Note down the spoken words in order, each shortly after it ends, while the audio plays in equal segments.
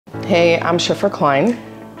Hey, I'm Schiffer Klein.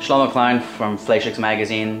 Shlomo Klein from Fleishigs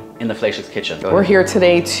magazine in the Fleishigs kitchen. We're here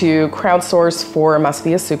today to crowdsource for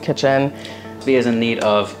Masbia Soup Kitchen. Masbia is in need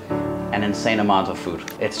of an insane amount of food.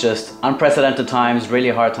 It's just unprecedented times,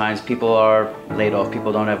 really hard times. People are laid off,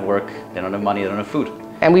 people don't have work, they don't have money, they don't have food.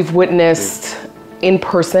 And we've witnessed in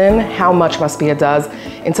person how much Masbia does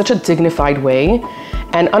in such a dignified way.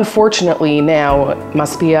 And unfortunately now,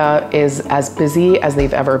 Masbia is as busy as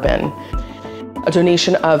they've ever been. A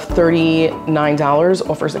donation of $39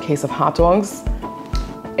 offers a case of hot dogs.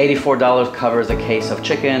 $84 covers a case of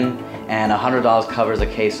chicken, and $100 covers a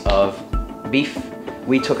case of beef.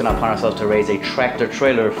 We took it upon ourselves to raise a tractor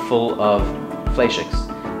trailer full of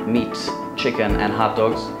Fleishigs, meat, chicken, and hot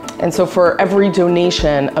dogs. And so for every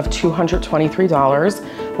donation of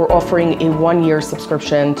 $223, we're offering a 1-year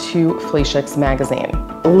subscription to Fleishigs magazine.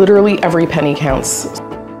 Literally every penny counts.